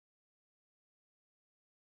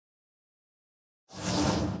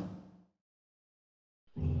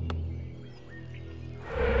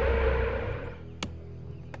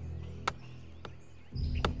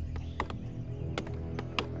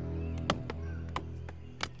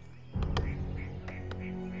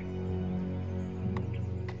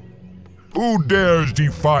Who dares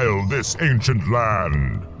defile this ancient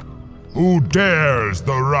land? Who dares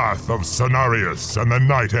the wrath of Cenarius and the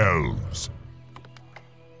Night Elves?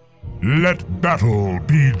 Let battle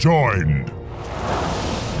be joined. The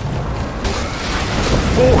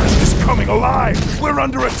forest is coming alive! We're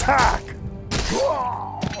under attack!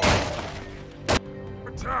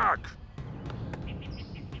 Attack!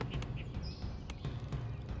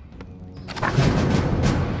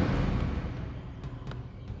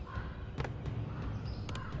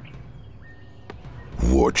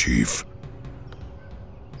 War Chief,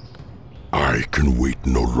 I can wait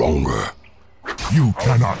no longer. You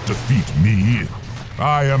cannot defeat me.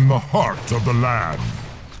 I am the heart of the land.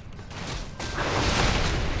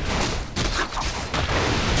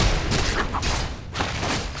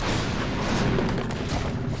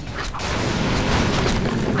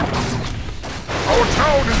 Our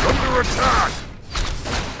town is under attack!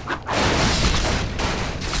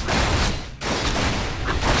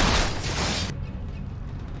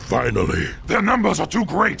 Finally! Their numbers are too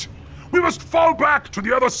great! We must fall back to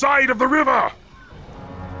the other side of the river!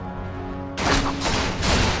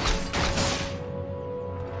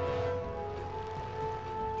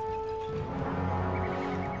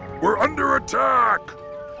 We're under attack!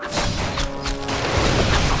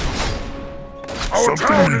 Our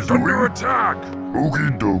town is under attack!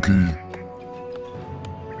 Okie dokie.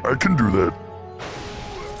 I can do that.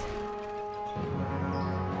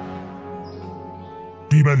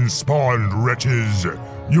 Demon-spawned wretches,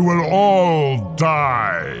 you will all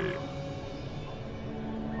die!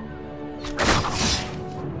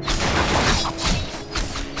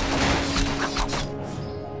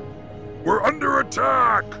 We're under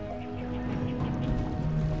attack!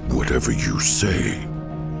 Whatever you say.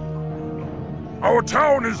 Our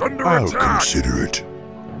town is under I'll attack! consider it.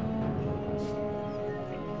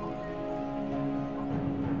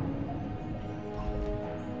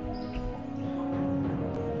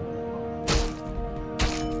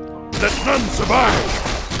 Let none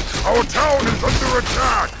survive! Our town is under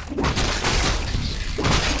attack!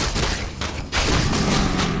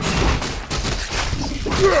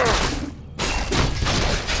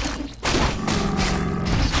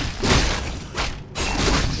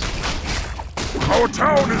 Our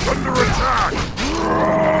town is under attack!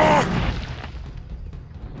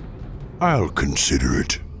 I'll consider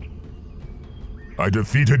it. I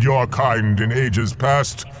defeated your kind in ages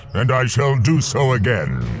past, and I shall do so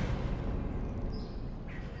again.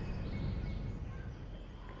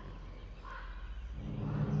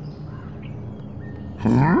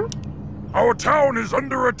 Our town is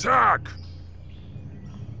under attack!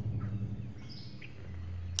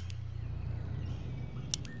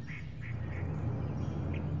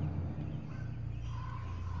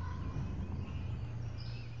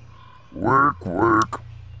 Work.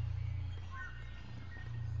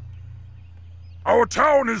 Our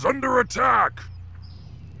town is under attack!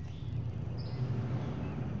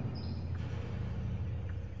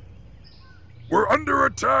 We're under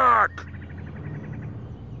attack!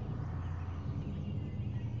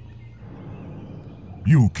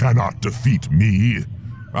 You cannot defeat me.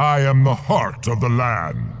 I am the heart of the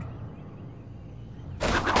land.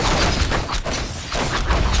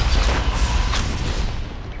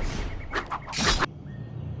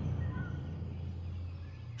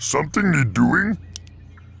 Something need doing?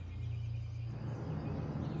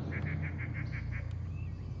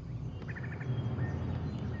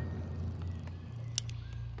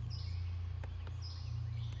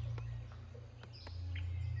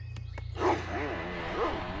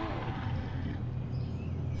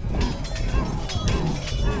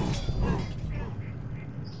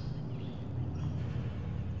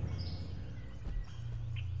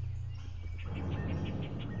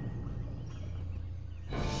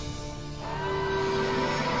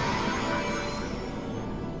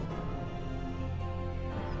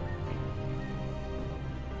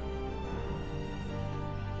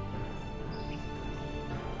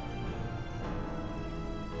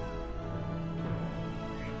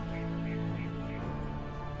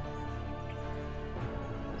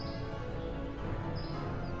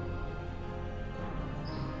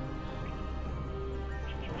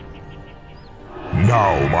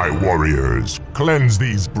 Now, my warriors, cleanse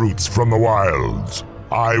these brutes from the wilds.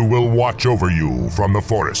 I will watch over you from the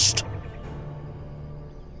forest.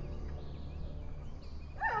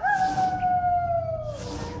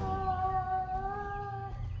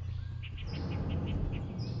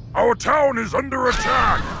 Our town is under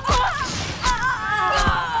attack!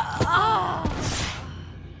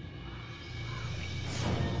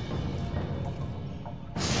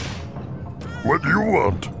 What do you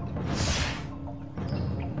want?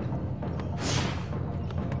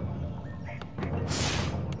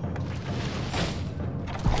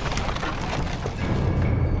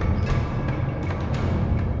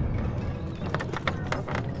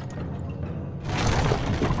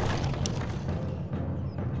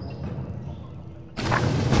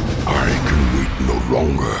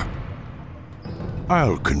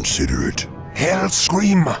 I'll consider it. Hell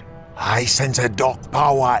scream! I sense a dark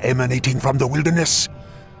power emanating from the wilderness.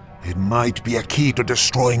 It might be a key to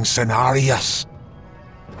destroying Cenarius.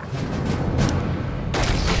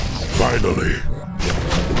 Finally.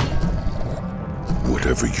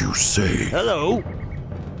 Whatever you say. Hello.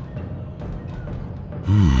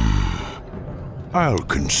 I'll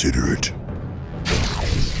consider it.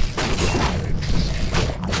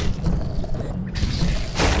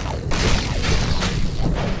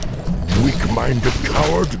 Weak-minded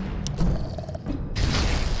coward!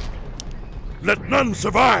 Let none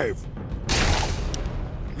survive!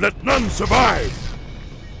 Let none survive!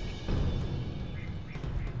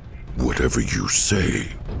 Whatever you say.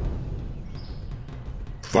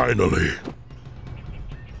 Finally.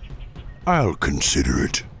 I'll consider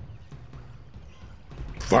it.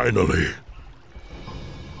 Finally.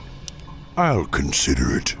 I'll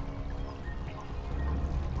consider it.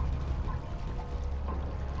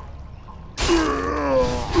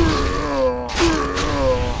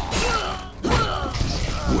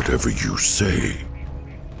 Whatever you say.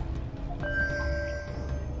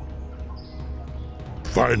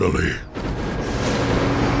 Finally.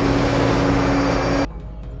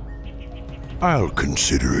 I'll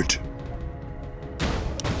consider it.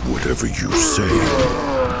 Whatever you say.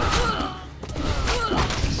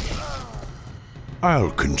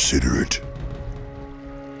 I'll consider it.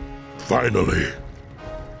 Finally.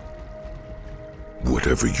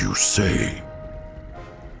 Whatever you say.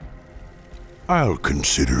 I'll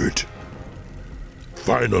consider it.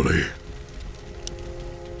 Finally.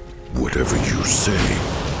 Whatever you say.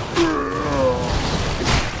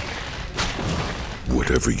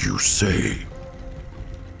 Whatever you say.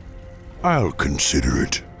 I'll consider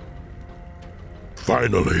it.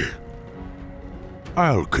 Finally.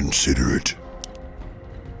 I'll consider it.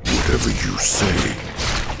 Whatever you say.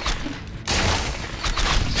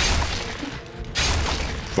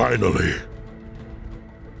 Finally.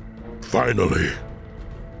 Finally.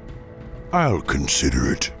 I'll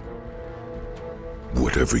consider it.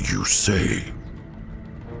 Whatever you say.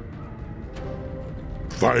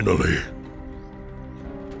 Finally.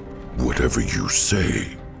 Whatever you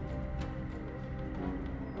say.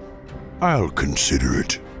 I'll consider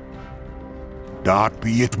it. That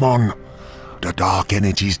be it, mon. The dark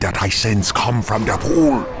energies that I sense come from the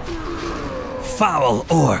pool. Foul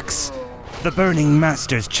orcs! The Burning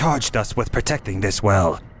Masters charged us with protecting this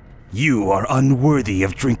well. You are unworthy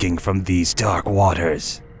of drinking from these dark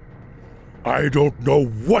waters. I don't know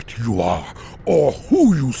what you are or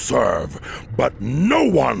who you serve, but no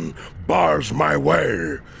one bars my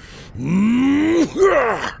way.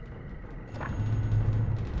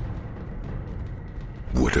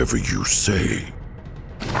 Whatever you say.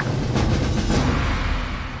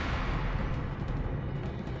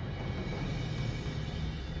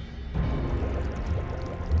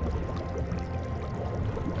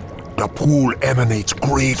 The pool emanates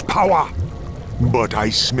great power, but I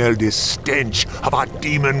smell this stench of a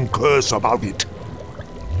demon curse about it.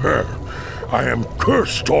 I am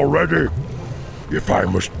cursed already. If I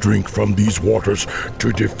must drink from these waters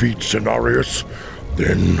to defeat Cenarius,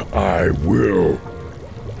 then I will.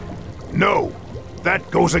 No, that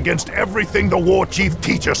goes against everything the war chief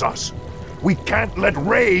teaches us. We can't let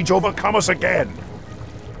rage overcome us again.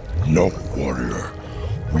 No, warrior.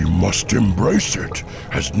 We must embrace it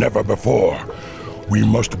as never before. We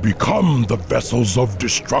must become the vessels of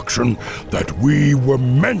destruction that we were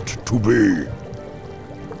meant to be.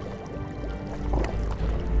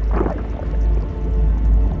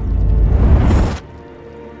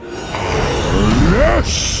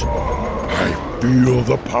 Yes! I feel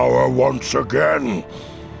the power once again.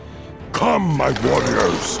 Come, my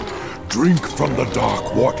warriors. Drink from the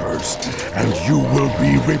dark waters, and you will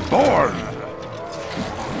be reborn.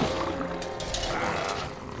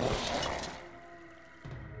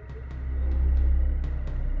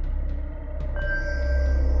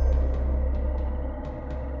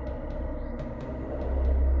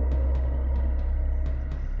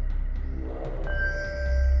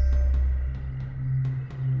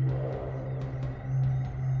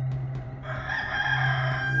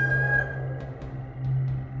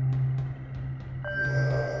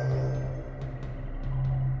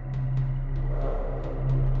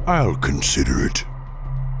 I'll consider it.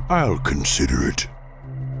 I'll consider it.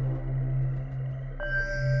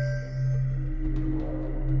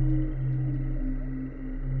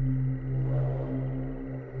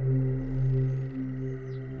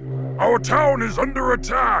 Our town is under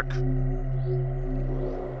attack!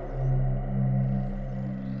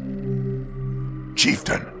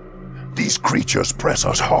 Chieftain, these creatures press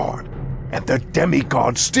us hard. And the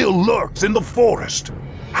demigod still lurks in the forest.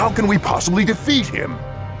 How can we possibly defeat him?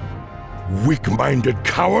 Weak-minded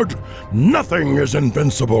coward, nothing is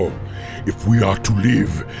invincible. If we are to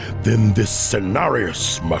live, then this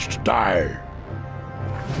Cenarius must die.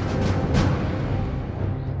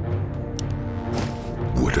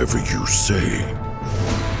 Whatever you say.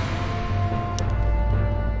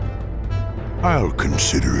 I'll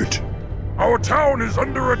consider it. Our town is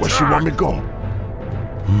under attack! Where she want me to go?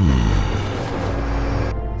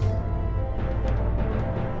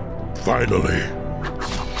 Finally.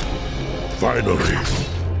 Finally.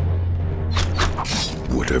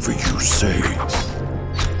 Whatever you say.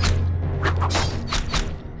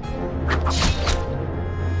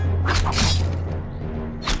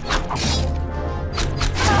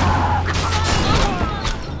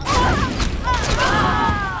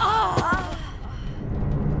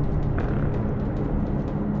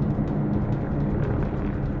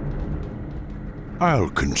 I'll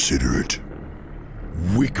consider it.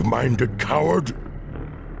 Weak-minded coward?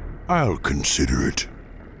 I'll consider it.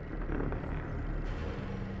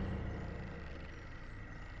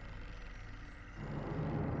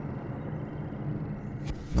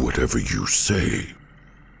 Whatever you say.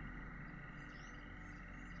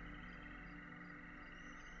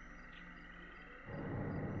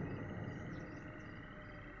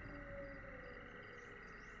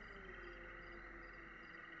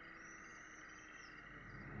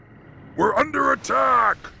 We're under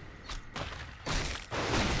attack!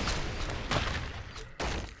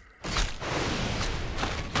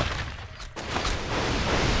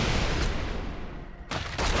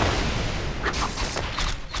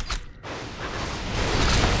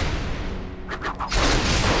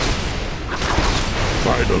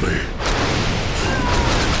 Finally.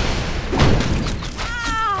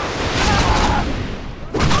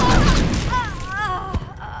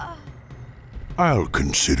 I'll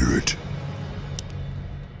consider it.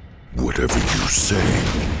 Whatever you say.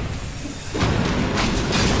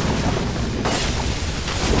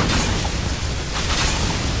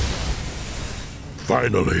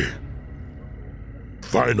 Finally.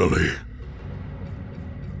 Finally.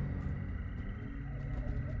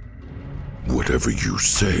 Whatever you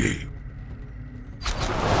say.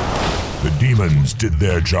 The demons did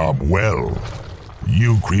their job well.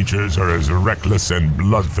 You creatures are as reckless and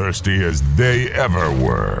bloodthirsty as they ever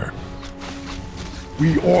were.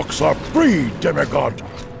 We orcs are free, demigod!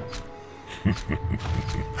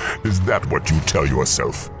 Is that what you tell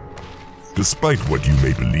yourself? Despite what you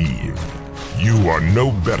may believe, you are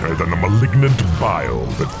no better than the malignant bile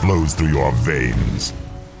that flows through your veins.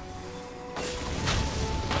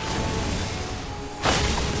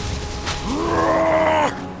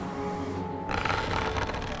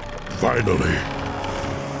 Finally.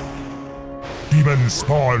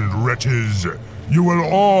 Demon-spawned wretches, you will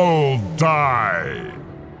all die!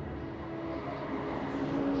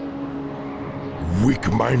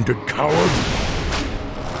 Weak-minded coward?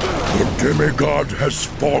 The demigod has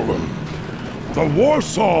fallen. The war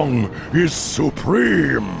song is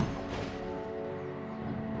supreme.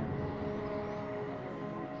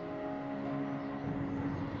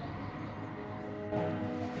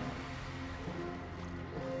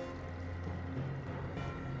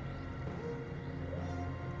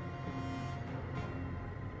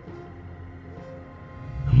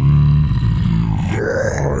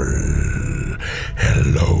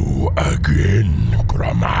 Hello again,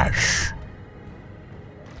 Gramash.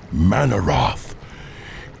 Manaroth,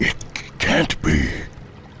 it can't be.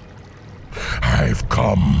 I've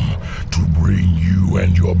come to bring you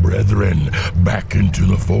and your brethren back into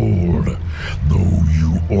the fold. Though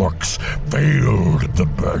you orcs failed the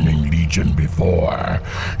Burning Legion before,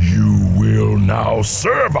 you will now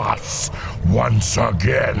serve us once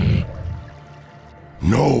again.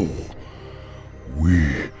 No,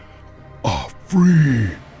 we are free.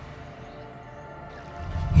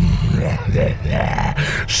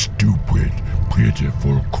 Stupid,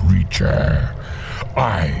 pitiful creature.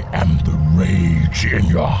 I am the rage in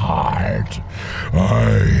your heart.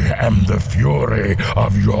 I am the fury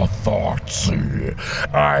of your thoughts.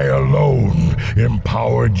 I alone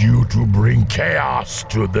empowered you to bring chaos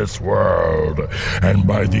to this world, and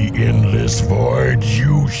by the endless void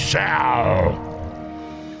you shall.